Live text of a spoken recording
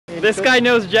This guy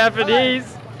knows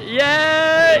Japanese.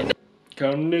 Yay!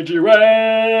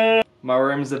 Konnichiwa! My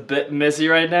room's a bit messy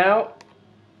right now.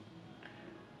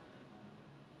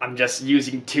 I'm just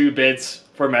using 2 beds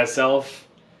for myself.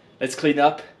 Let's clean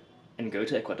up and go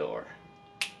to Ecuador.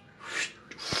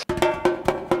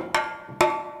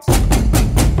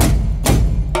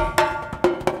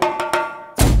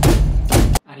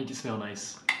 I need to smell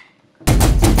nice.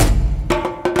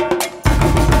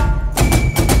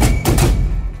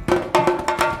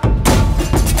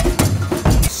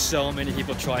 So many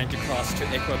people trying to cross to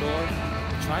Ecuador,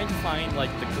 trying to find like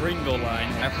the gringo line.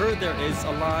 I've heard there is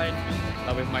a line,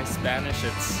 but with my Spanish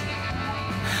it's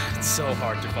so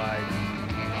hard to find.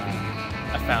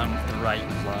 I found the right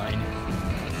line.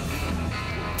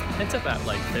 It's about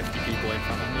like 50 people in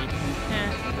front of me.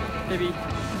 Maybe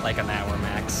like an hour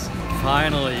max.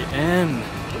 Finally in!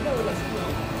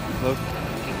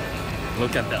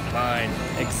 Look at that line.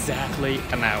 Exactly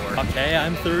an hour. Okay,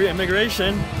 I'm through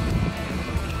immigration.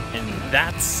 And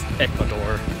that's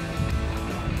Ecuador.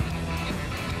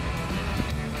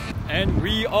 And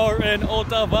we are in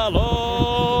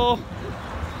Otavalo!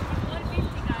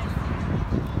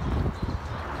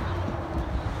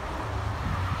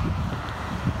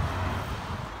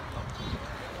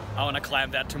 I want to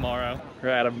climb that tomorrow. We're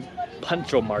at a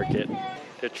puncho market.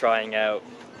 They're trying out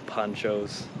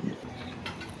ponchos.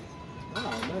 Oh,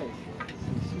 nice. It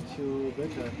suits you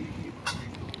better.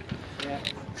 Yeah.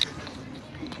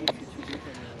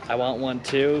 I want one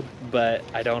too, but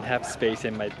I don't have space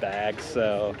in my bag,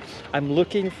 so I'm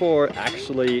looking for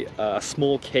actually a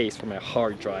small case for my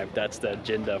hard drive. That's the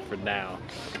agenda for now.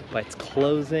 But it's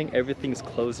closing, everything's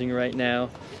closing right now,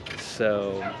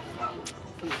 so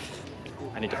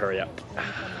I need to hurry up.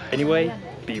 Anyway,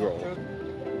 B-roll.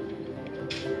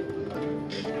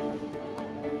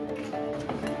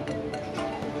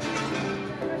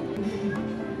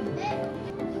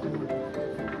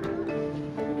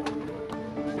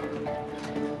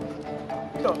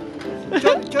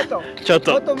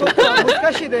 Chotto.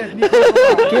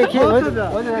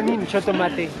 What does that mean, chotto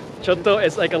mate? Chotto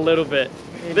is like a little bit.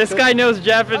 This guy knows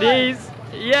Japanese.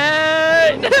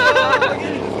 Yay!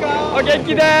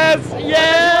 Ogenki desu!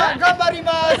 Yeah!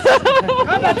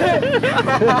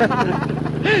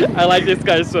 I like this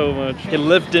guy so much. He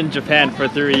lived in Japan for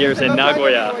 3 years in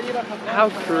Nagoya. How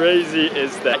crazy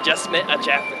is that? I just met a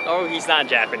Japanese, oh, he's not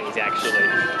Japanese actually,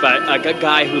 but a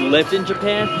guy who lived in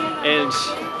Japan, and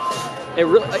it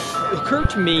really occurred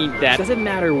to me that it doesn't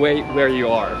matter where you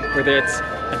are, whether it's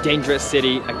a dangerous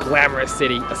city, a glamorous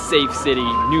city, a safe city,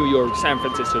 New York, San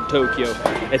Francisco, Tokyo,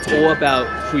 it's all about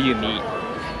who you meet.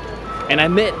 And I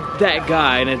met that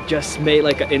guy and it just made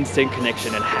like an instant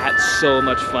connection and had so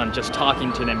much fun just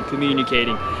talking to them,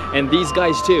 communicating. And these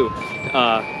guys too,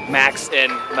 Max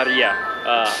and Maria,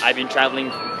 I've been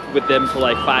traveling with them for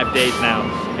like 5 days now.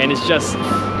 And it's just,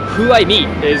 who I meet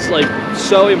is like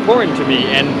so important to me.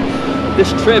 And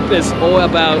this trip is all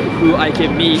about who I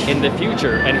can meet in the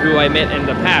future and who I met in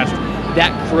the past.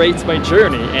 That creates my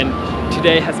journey, and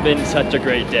today has been such a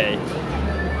great day.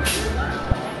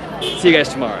 See you guys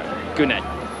tomorrow. Good night.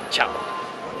 Ciao.